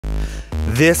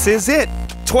This is it.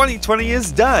 2020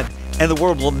 is done, and the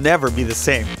world will never be the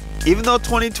same. Even though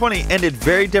 2020 ended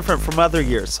very different from other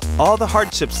years, all the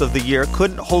hardships of the year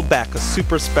couldn't hold back a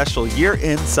super special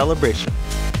year-end celebration.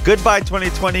 Goodbye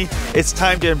 2020, it's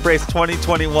time to embrace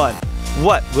 2021.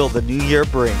 What will the new year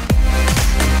bring?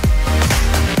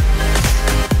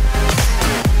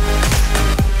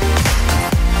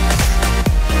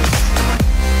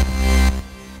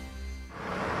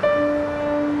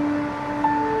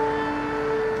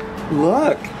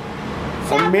 Look,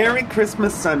 a Merry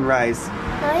Christmas sunrise.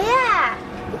 Oh yeah.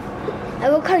 I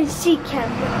will come see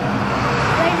camp.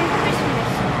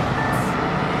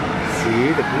 See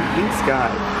the pink sky.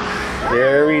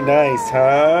 Very nice,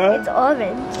 huh? It's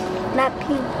orange, not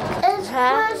pink. It's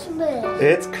Christmas.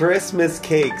 It's Christmas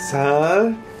cakes,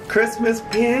 huh? Christmas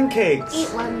pancakes.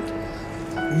 Eat one.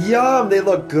 Yum, they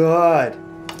look good.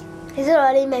 Is it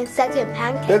already my second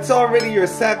pancake? It's already your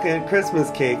second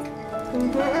Christmas cake.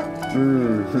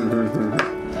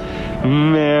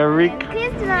 Merry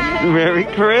Christmas. Merry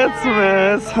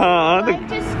Christmas, huh? Going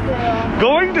to school.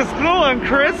 Going to school on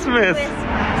Christmas.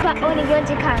 But only going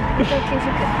to come.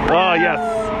 Oh, yes.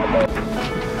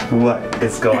 What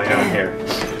is going on here?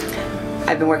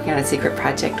 I've been working on a secret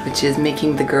project, which is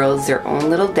making the girls their own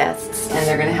little desks, and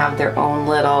they're going to have their own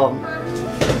little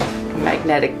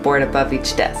magnetic board above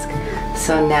each desk.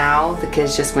 So now the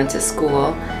kids just went to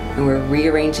school, and we're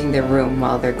rearranging their room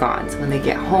while they're gone. So when they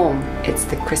get home, it's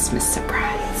the Christmas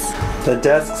surprise. The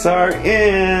desks are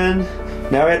in.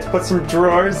 Now we have to put some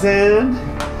drawers in.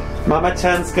 Mama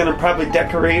Chan's gonna probably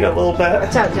decorate a little bit.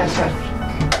 Watch out, Joshua.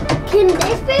 Can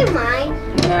this be mine?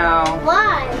 No.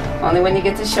 Why? Only when you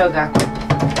get to Shogaku.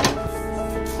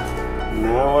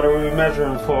 Now what are we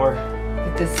measuring for?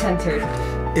 Get this centered.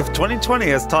 If 2020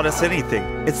 has taught us anything,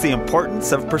 it's the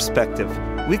importance of perspective.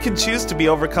 We can choose to be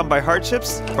overcome by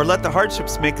hardships or let the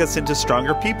hardships make us into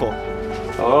stronger people.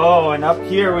 Oh, and up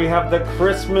here we have the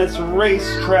Christmas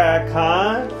racetrack,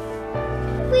 huh?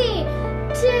 3,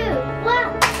 2,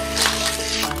 1.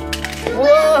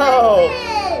 Whoa!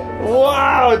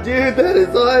 Wow, dude, that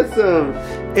is awesome!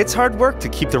 It's hard work to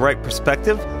keep the right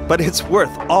perspective, but it's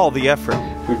worth all the effort.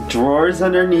 With drawers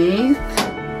underneath,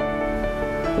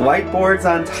 whiteboards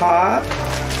on top,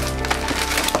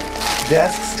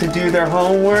 desks to do their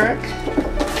homework,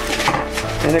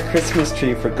 and a Christmas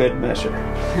tree for good measure.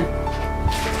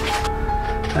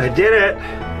 I did it!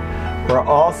 We're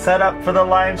all set up for the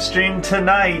live stream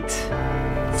tonight.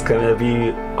 It's gonna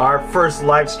be our first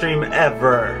live stream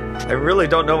ever. I really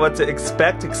don't know what to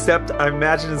expect, except I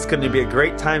imagine it's gonna be a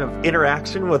great time of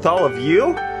interaction with all of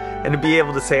you, and to be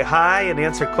able to say hi and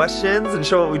answer questions and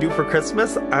show what we do for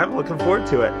Christmas. I'm looking forward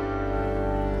to it.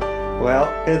 Well,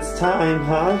 it's time,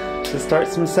 huh? To start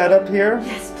some setup here?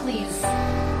 Yes, please.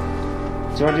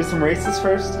 Do you want to do some races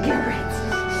first? Yeah,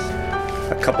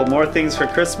 right. A couple more things for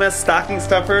Christmas. Stocking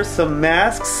stuffers, some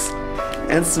masks,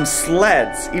 and some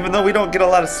sleds. Even though we don't get a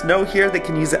lot of snow here, they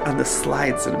can use it on the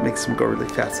slides and it makes them go really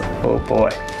fast. So, oh boy.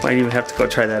 Might even have to go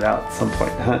try that out at some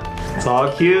point, huh? It's all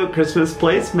cute. Christmas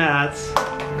placemats.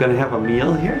 Gonna have a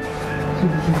meal here?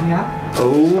 Yeah.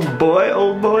 Oh boy,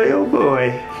 oh boy, oh boy.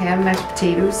 Ham, mashed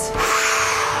potatoes.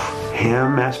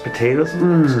 Ham, mashed potatoes?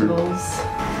 Vegetables.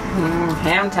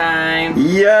 Ham time.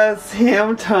 Yes,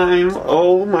 ham time.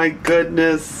 Oh my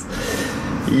goodness.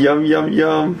 Yum, yum,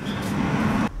 yum.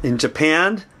 In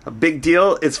Japan, a big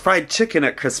deal is fried chicken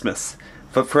at Christmas.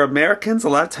 But for Americans, a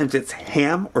lot of times it's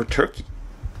ham or turkey.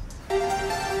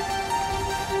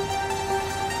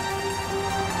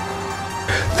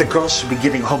 The girls should be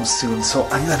getting home soon, so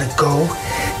I'm gonna go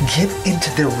get into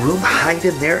their room, hide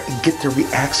in there, and get their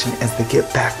reaction as they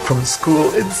get back from school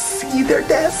and see their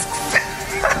desks.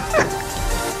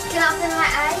 Can I open my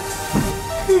eyes?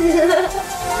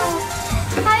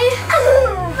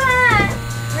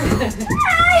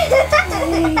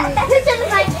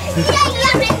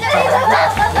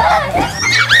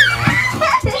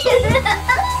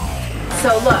 So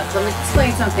look, let me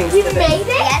explain something to You them. made it?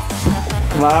 Yes.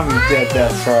 Mommy did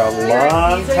that for a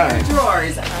long These are time. your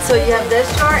drawers. So you have this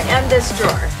drawer and this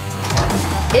drawer.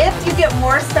 If you get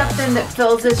more stuff than that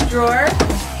fills this drawer,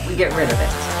 we get rid of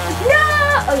it. No!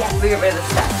 Oh, yes. We get rid of the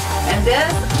stuff. And this,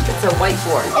 it's a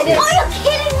whiteboard. It is. Oh, you're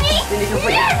kidding me? Then you can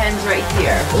put your pens right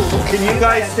here. Can you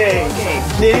guys say,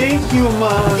 thank you,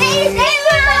 Mommy?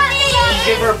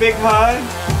 Give her a big hug.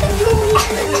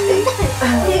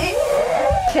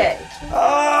 Okay.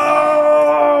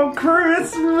 Oh,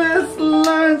 Christmas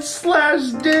lunch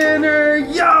 / dinner.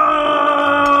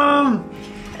 Yum!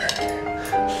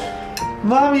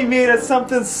 Mommy made us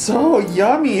something so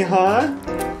yummy, huh?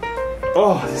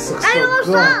 Oh, this looks so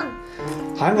good.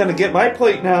 I'm gonna get my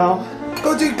plate now.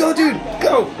 Go, dude, go, dude,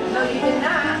 go. No, you did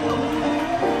not.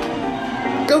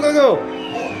 Go, go, go.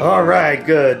 All right,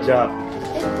 good job.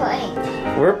 It's playing.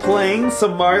 We're playing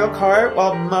some Mario Kart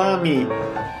while Mommy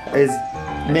is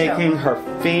making her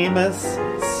famous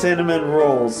cinnamon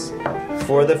rolls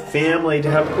for the family to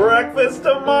have breakfast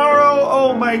tomorrow.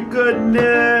 Oh my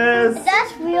goodness.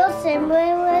 That's real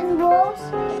cinnamon rolls.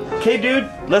 Okay, dude,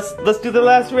 let's do the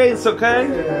last race, okay?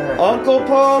 Yeah. Uncle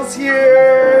Paul's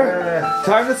here. Yeah.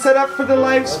 Time to set up for the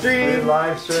live stream.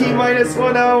 T-minus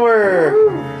 1 hour. Woo.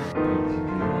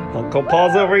 Uncle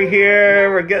Paul's over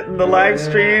here. We're getting the live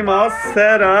stream all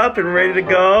set up and ready to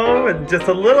go. In just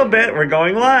a little bit, we're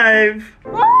going live.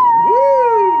 Woo!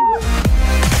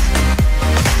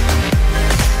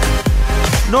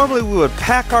 Normally we would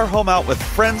pack our home out with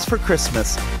friends for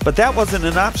Christmas, but that wasn't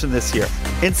an option this year.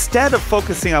 Instead of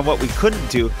focusing on what we couldn't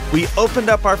do, we opened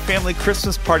up our family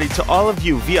Christmas party to all of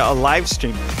you via a live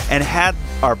stream and had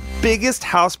our biggest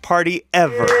house party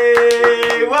ever.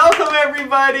 Hey, welcome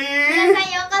everybody!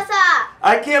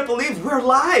 I can't believe we're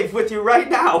live with you right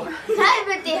now.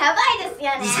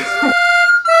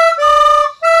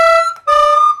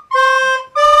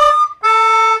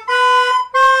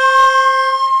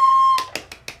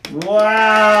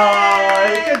 Wow!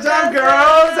 Good job,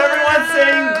 girls! Everyone's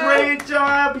saying great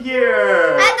job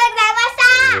here!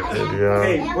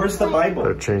 Hey, where's the Bible?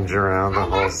 They're changing around the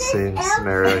whole scene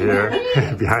scenario here.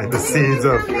 Behind the scenes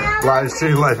of live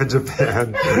stream life in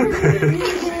Japan.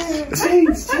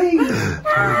 Change! Switch.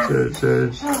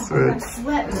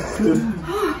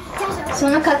 そ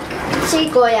の隠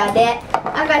し小屋で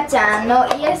赤ちゃんの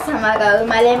イエス様が生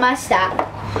まれました。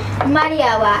マリ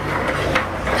アは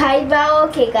会話を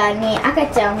怪我に赤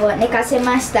ちゃんを寝かせ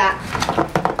ました。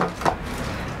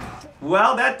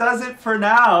 Well, that does it for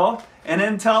now. And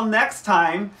until next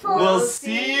time, we'll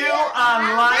see you on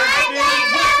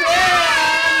Livestream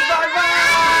Japan! Bye-bye!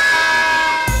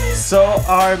 So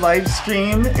our live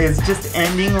stream is just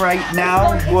ending right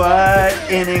now. What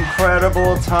an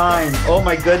incredible time. Oh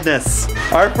my goodness.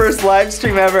 Our first live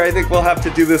stream ever. I think we'll have to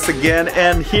do this again.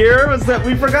 And here was that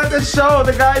we forgot to show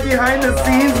the guy behind the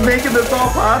scenes making this all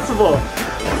possible.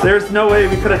 There's no way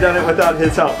we could have done it without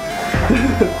his help.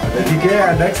 If you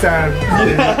can, next time.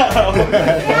 Daddy,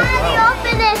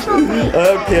 open this for me.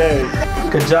 Okay.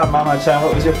 Good job, Mama Chan.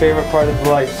 What was your favorite part of the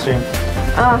live stream?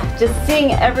 Just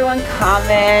seeing everyone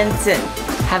comment and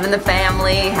having the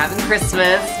family, having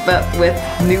Christmas, but with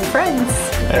new friends.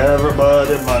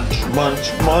 Everybody munch,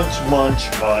 munch, munch, munch,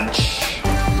 munch.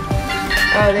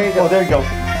 Oh, there you go. Oh, there you go.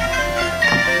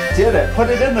 Did it. Put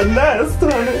it in the nest,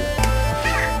 honey.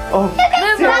 Oh,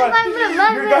 Sarah,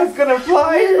 your guy's gonna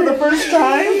fly for the first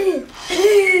time?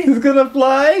 He's gonna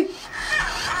fly?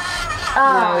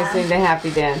 Now we sing the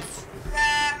happy dance.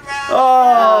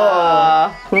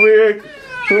 Oh, we're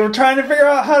trying to figure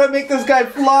out how to make this guy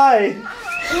fly.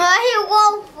 But he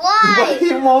won't fly. But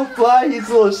he won't fly, he's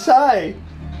a little shy.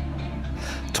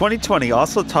 2020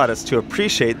 also taught us to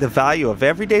appreciate the value of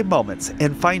everyday moments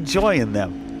and find joy in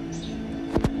them.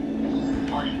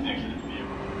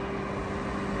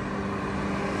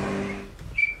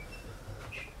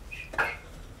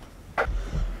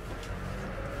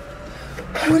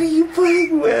 What are you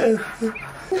playing with?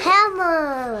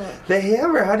 Hammer. The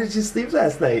hammer. How did you sleep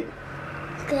last night?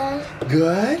 Good.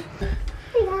 Good?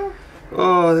 Yeah.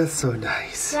 Oh, that's so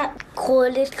nice. That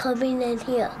cold is coming in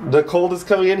here. The cold is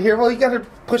coming in here? Well, you gotta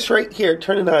push right here.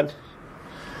 Turn it on.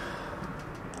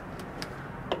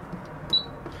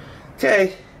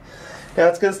 Okay. Now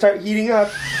it's gonna start heating up.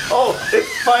 Oh,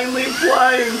 it's finally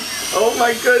flying. Oh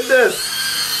my goodness.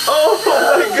 Oh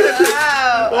my goodness.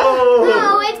 Wow. Oh.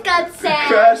 No, it's got sand.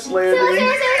 Crash landing.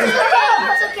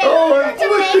 It's okay. Oh, It's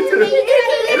okay.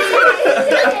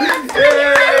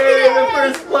 Yay, the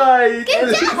first flight.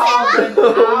 Good job,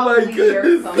 Oh my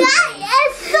goodness. That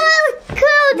is so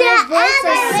cool. My voice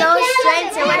is so strange.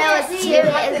 So when I was 2, it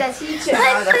was Teach it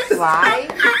how to fly.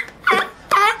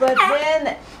 But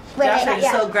then, Josh, are you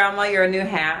so grandma, you're a new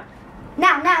hat?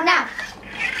 Now.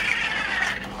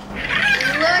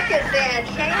 Look at that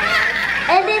hat.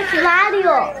 And it's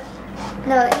Mario.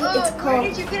 No, it's Where cold.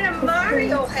 did you get a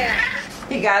Mario hat?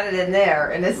 He got it in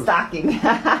there, in his stocking.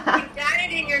 Got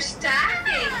it in your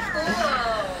stocking.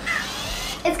 Cool.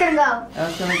 It's gonna go. I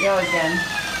was gonna go again.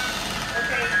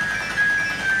 Okay.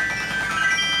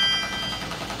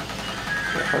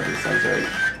 That probably sounds right.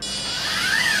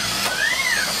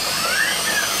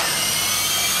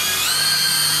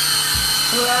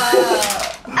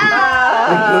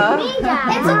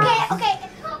 It's okay.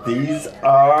 These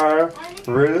are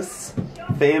Ruth's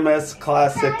famous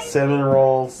classic cinnamon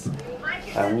rolls,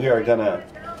 and we are gonna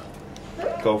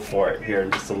go for it here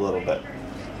in just a little bit.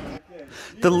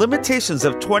 The limitations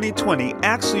of 2020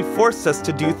 actually forced us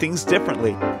to do things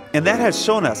differently, and that has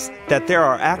shown us that there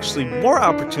are actually more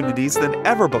opportunities than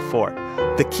ever before.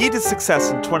 The key to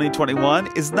success in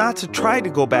 2021 is not to try to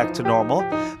go back to normal,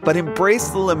 but embrace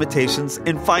the limitations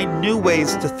and find new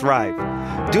ways to thrive.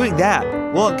 Doing that,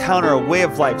 we'll encounter a way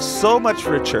of life so much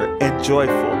richer and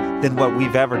joyful than what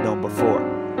we've ever known before.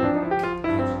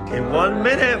 In 1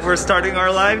 minute, we're starting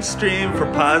our live stream for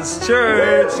Paz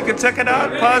Church. You can check it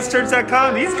out,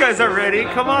 pazchurch.com. These guys are ready.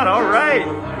 Come on, all right.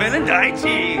 Ben and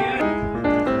Daichi.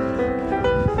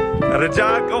 Got a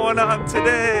job going on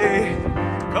today.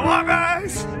 Come on,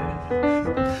 guys.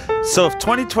 So if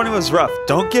 2020 was rough,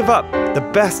 don't give up. The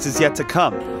best is yet to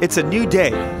come. It's a new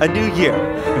day, a new year.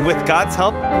 And with God's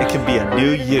help, it can be a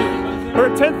new you.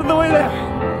 We're a tenth of the way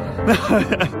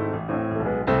there.